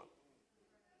opinion on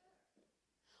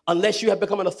unless you have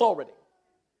become an authority.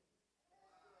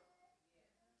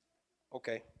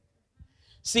 Okay.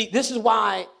 See, this is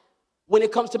why when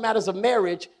it comes to matters of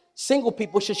marriage, single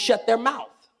people should shut their mouth.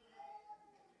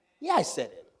 Yeah, I said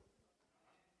it.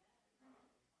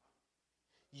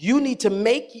 You need to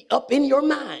make up in your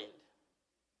mind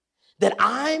that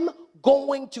I'm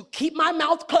going to keep my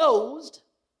mouth closed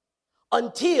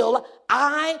until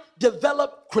I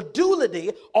develop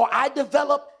credulity or I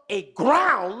develop a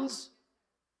grounds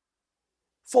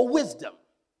for wisdom.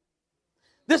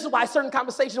 This is why certain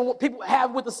conversations people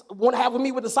want to have with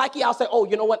me with the psyche, I'll say, oh,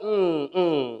 you know what?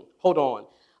 Hold on.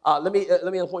 Let me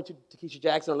point you to Keisha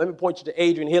Jackson. Or let me point you to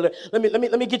Adrian Hiller. Let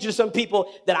me get you to some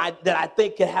people that I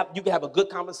think you can have a good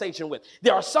conversation with.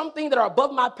 There are some things that are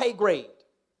above my pay grade.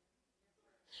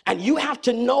 And you have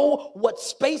to know what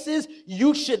spaces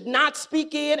you should not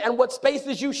speak in and what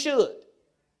spaces you should.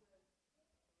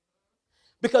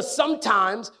 Because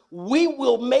sometimes we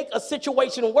will make a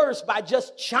situation worse by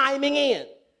just chiming in.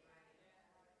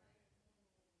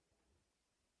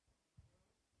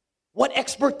 What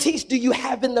expertise do you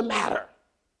have in the matter?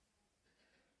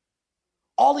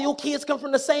 All of your kids come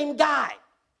from the same guy.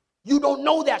 You don't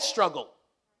know that struggle.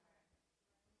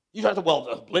 You have to,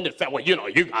 the blended family,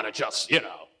 you got to just, You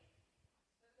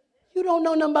don't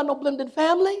know nothing about no blended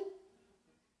family.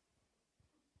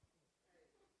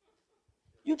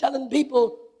 You telling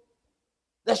people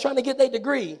that's trying to get their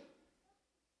degree.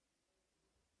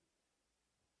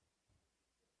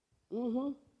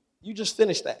 You just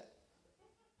finished that.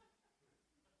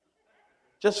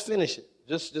 Just finish it.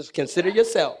 Just consider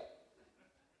yourself.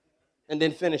 And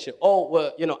then finish it. Oh,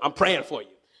 well, I'm praying for you.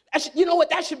 You know what?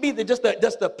 That should be just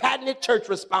the patented church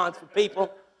response for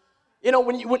people.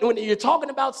 When you're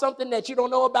talking about something that you don't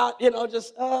know about,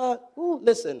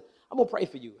 listen, I'm going to pray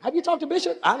for you. Have you talked to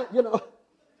Bishop?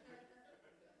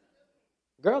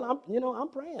 Girl, I'm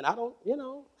praying. I don't,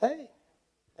 hey,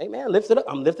 amen, lift it up.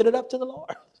 I'm lifting it up to the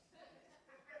Lord.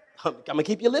 I'm going to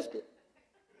keep you lifted.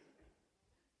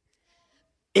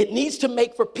 It needs to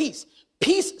make for peace.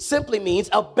 Peace simply means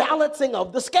a balancing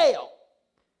of the scale.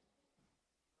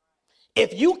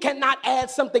 If you cannot add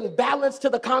something balanced to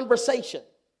the conversation,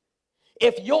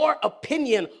 if your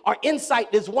opinion or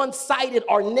insight is one-sided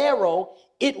or narrow,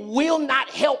 it will not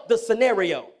help the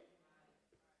scenario.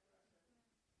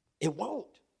 It won't.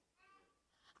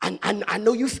 I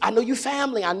know you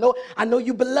family. I know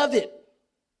you beloved.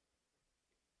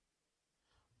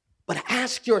 But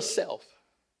ask yourself,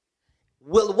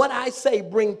 will what I say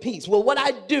bring peace? Will what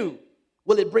I do,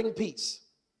 will it bring peace?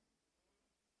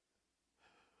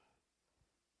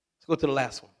 Let's go to the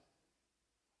last one.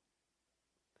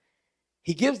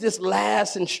 He gives this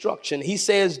last instruction. He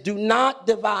says, do not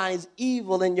devise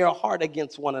evil in your heart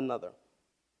against one another.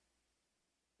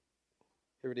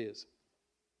 Here it is.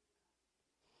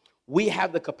 We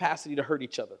have the capacity to hurt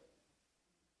each other.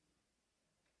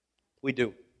 We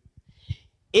do.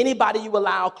 Anybody you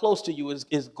allow close to you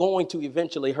is going to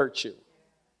eventually hurt you.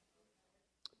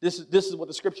 This is what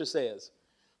the scripture says.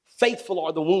 Faithful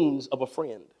are the wounds of a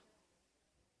friend.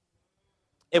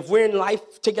 If we're in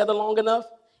life together long enough,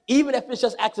 even if it's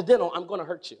just accidental, I'm going to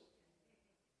hurt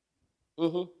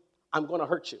you. I'm going to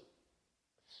hurt you.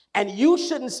 And you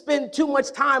shouldn't spend too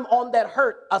much time on that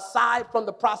hurt aside from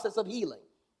the process of healing.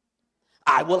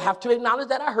 I will have to acknowledge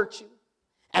that I hurt you.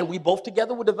 And we both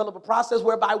together will develop a process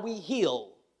whereby we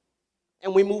heal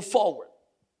and we move forward.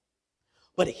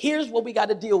 But here's what we got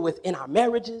to deal with in our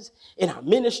marriages, in our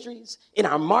ministries, in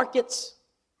our markets,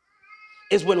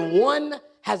 is when one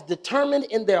has determined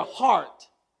in their heart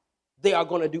they are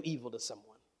going to do evil to someone.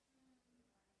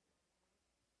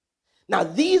 Now,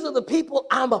 these are the people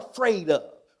I'm afraid of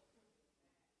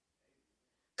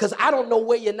because I don't know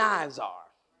where your knives are.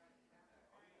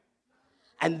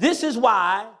 And this is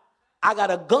why I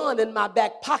got a gun in my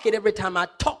back pocket every time I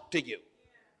talk to you.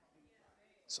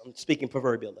 So I'm speaking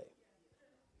proverbially.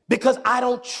 Because I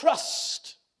don't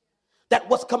trust that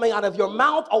what's coming out of your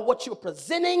mouth or what you're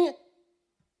presenting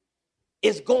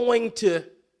is going to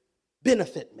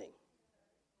benefit me.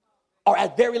 or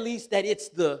at very least that it's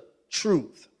the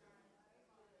truth.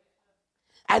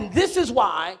 And this is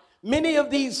why many of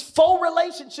these faux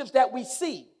relationships that we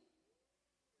see,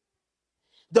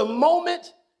 the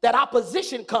moment that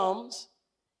opposition comes,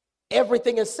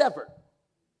 everything is severed.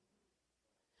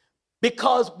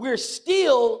 Because we're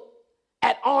still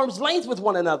at arm's length with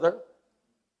one another,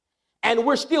 and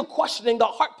we're still questioning the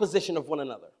heart position of one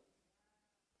another.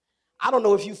 I don't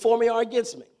know if you're for me or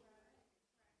against me.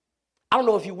 I don't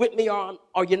know if you're with me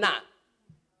or you're not.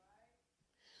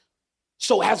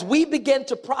 So as we begin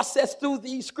to process through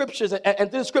these scriptures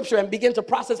and through scripture and begin to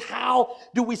process, how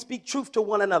do we speak truth to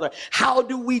one another? How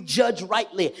do we judge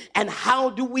rightly? And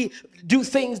how do we do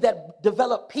things that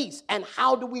develop peace? And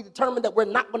how do we determine that we're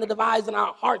not going to devise in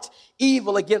our hearts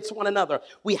evil against one another?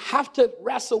 We have to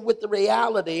wrestle with the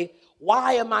reality.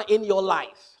 Why am I in your life?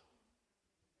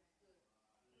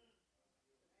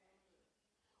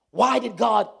 Why did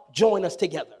God join us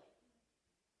together?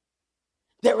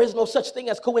 There is no such thing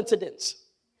as coincidence.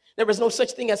 There is no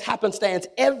such thing as happenstance.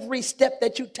 Every step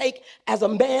that you take as a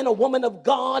man or woman of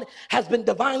God has been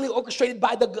divinely orchestrated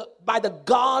by the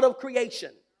God of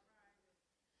creation.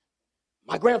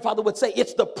 My grandfather would say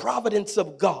it's the providence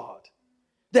of God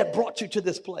that brought you to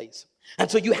this place.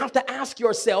 And so you have to ask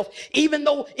yourself, even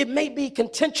though it may be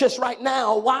contentious right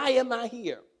now, why am I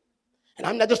here? And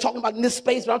I'm not just talking about in this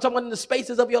space, but I'm talking about in the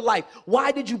spaces of your life.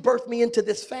 Why did you birth me into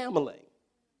this family?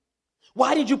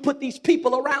 Why did you put these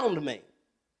people around me?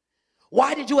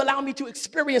 Why did you allow me to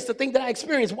experience the thing that I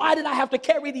experienced? Why did I have to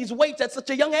carry these weights at such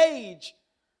a young age?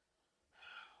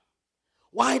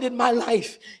 Why did my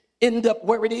life end up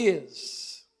where it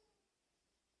is?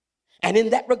 And in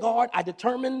that regard, I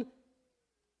determined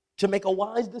to make a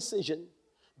wise decision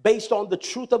based on the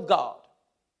truth of God.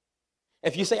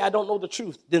 If you say, I don't know the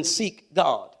truth, then seek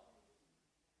God.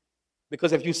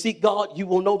 Because if you seek God, you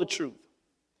will know the truth.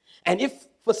 And if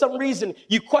for some reason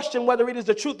you question whether it is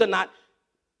the truth or not,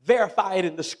 verify it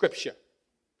in the scripture.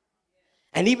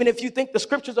 And even if you think the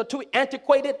scriptures are too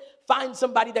antiquated, find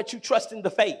somebody that you trust in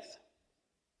the faith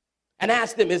and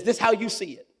ask them, is this how you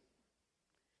see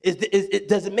it?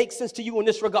 Does it make sense to you in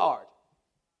this regard?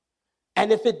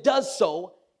 And if it does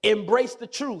so, embrace the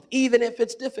truth, even if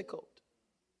it's difficult.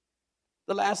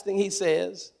 The last thing he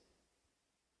says,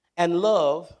 and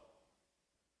love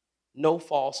no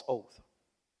false oath.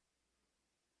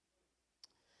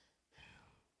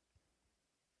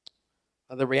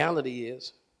 Now, the reality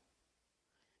is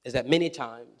that many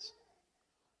times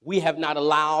we have not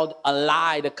allowed a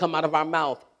lie to come out of our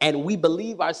mouth, and we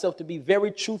believe ourselves to be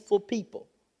very truthful people.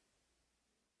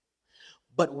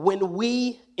 But when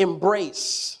we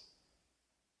embrace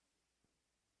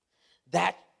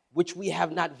that which we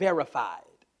have not verified,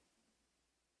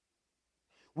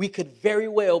 we could very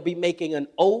well be making an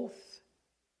oath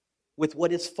with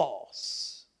what is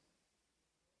false.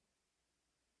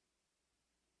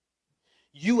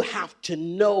 You have to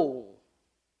know,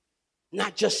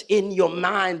 not just in your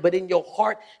mind, but in your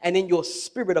heart and in your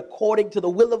spirit, according to the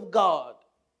will of God,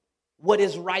 what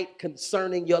is right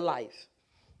concerning your life.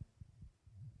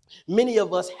 Many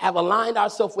of us have aligned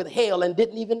ourselves with hell and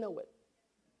didn't even know it.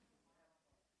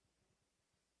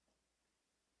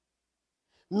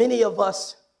 Many of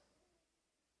us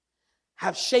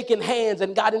have shaken hands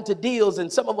and got into deals,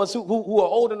 and some of us who are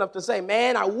old enough to say,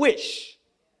 man, I wish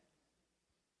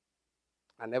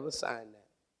I never signed that.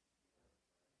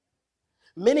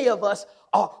 Many of us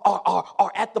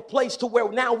are at the place to where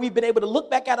now we've been able to look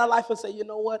back at our life and say, you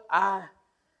know what, I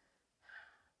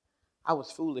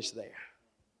was foolish there.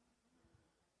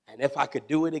 And if I could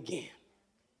do it again,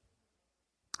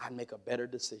 I'd make a better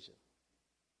decision.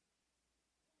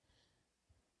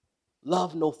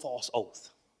 Love no false oath.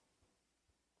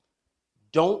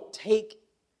 Don't take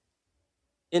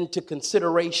into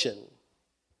consideration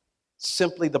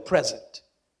simply the present.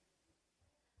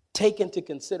 Take into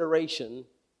consideration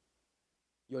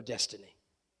your destiny.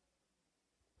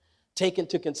 Take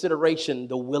into consideration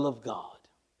the will of God.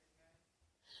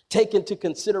 Take into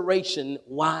consideration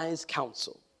wise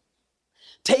counsel.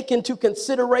 Take into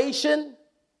consideration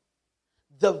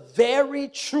the very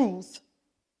truth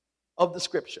of the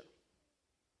scripture.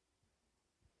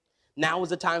 Now is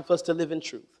the time for us to live in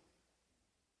truth.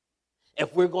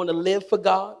 If we're going to live for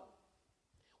God,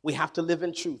 we have to live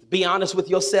in truth. Be honest with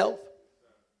yourself.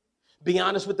 Be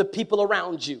honest with the people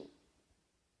around you.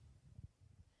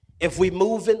 If we're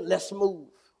moving, let's move.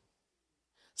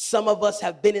 Some of us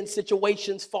have been in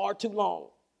situations far too long.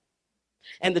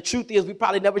 And the truth is, we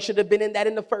probably never should have been in that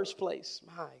in the first place.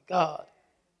 My God.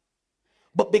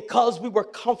 But because we were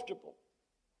comfortable,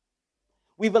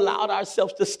 we've allowed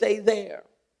ourselves to stay there.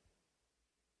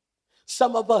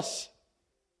 Some of us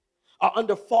or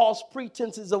under false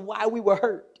pretenses of why we were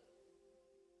hurt.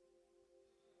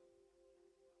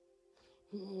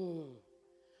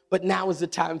 But now is the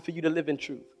time for you to live in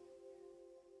truth.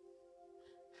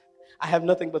 I have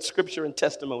nothing but scripture and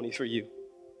testimony for you.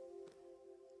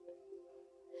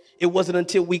 It wasn't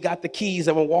until we got the keys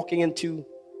and were walking into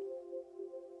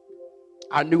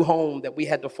our new home that we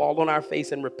had to fall on our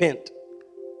face and repent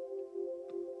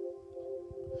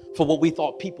for what we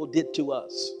thought people did to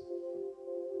us.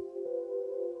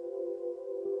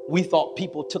 We thought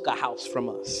people took a house from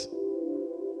us.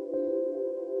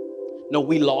 No,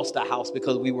 we lost a house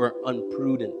because we were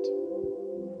unprudent.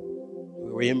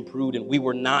 We were imprudent. We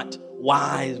were not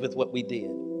wise with what we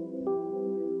did.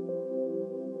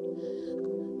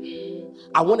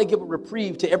 I want to give a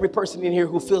reprieve to every person in here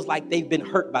who feels like they've been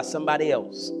hurt by somebody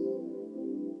else.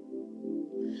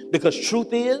 Because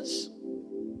truth is,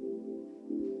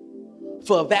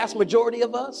 for a vast majority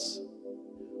of us,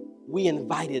 we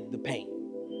invited the pain.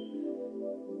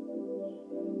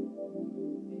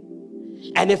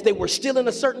 And if they were still in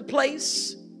a certain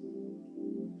place,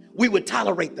 we would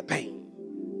tolerate the pain.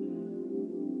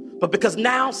 But because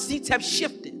now seats have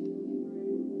shifted,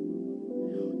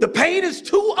 the pain is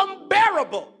too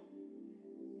unbearable.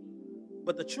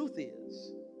 But the truth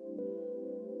is,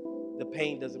 the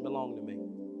pain doesn't belong to me.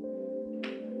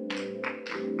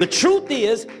 The truth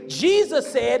is, Jesus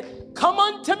said, "Come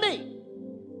unto me,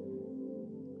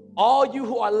 all you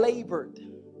who are labored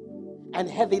and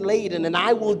heavy laden, and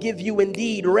I will give you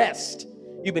indeed rest."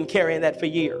 You've been carrying that for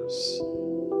years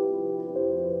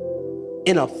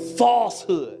in a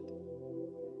falsehood,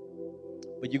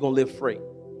 but you're going to live free.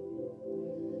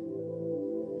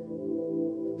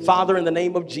 Father, in the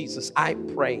name of Jesus, I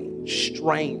pray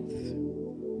strength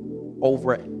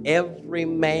over every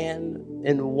man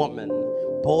and woman,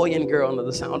 boy and girl under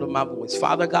the sound of my voice.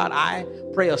 Father God, I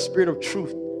pray a spirit of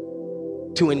truth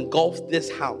to engulf this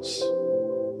house.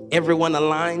 Everyone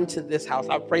aligned to this house,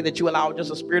 I pray that you allow just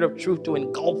a spirit of truth to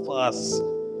engulf us,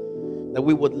 that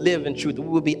we would live in truth, that we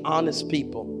would be honest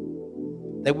people,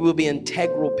 that we will be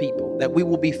integral people, that we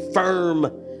will be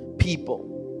firm people,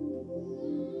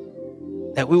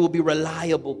 that we will be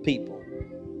reliable people.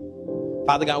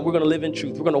 Father God, we're going to live in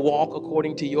truth. We're going to walk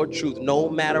according to your truth, no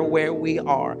matter where we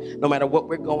are, no matter what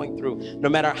we're going through, no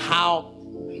matter how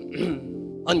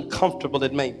uncomfortable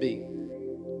it may be.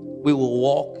 We will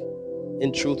walk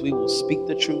in truth. We will speak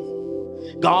the truth.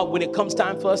 God, when it comes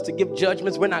time for us to give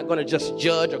judgments, we're not going to just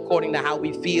judge according to how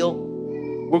we feel.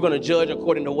 We're going to judge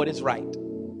according to what is right.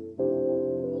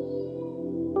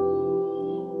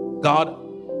 God,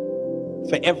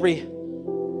 for every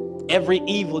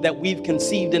evil that we've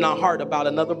conceived in our heart about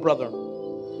another brother,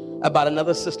 about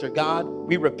another sister, God,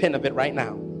 we repent of it right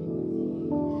now.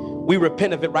 We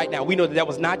repent of it right now. We know that that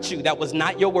was not you. That was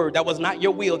not your word. That was not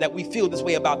your will that we feel this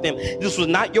way about them. This was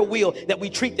not your will that we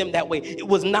treat them that way. It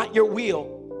was not your will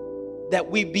that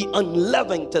we be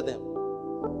unloving to them.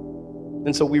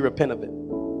 And so we repent of it.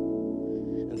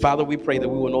 And Father, we pray that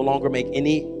we will no longer make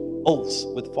any oaths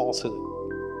with falsehood,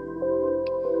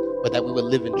 but that we will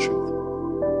live in truth.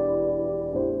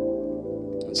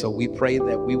 And so we pray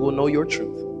that we will know your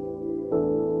truth,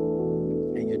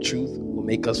 and your truth will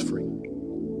make us free.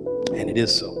 And it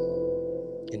is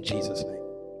so. In Jesus' name,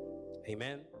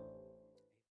 amen.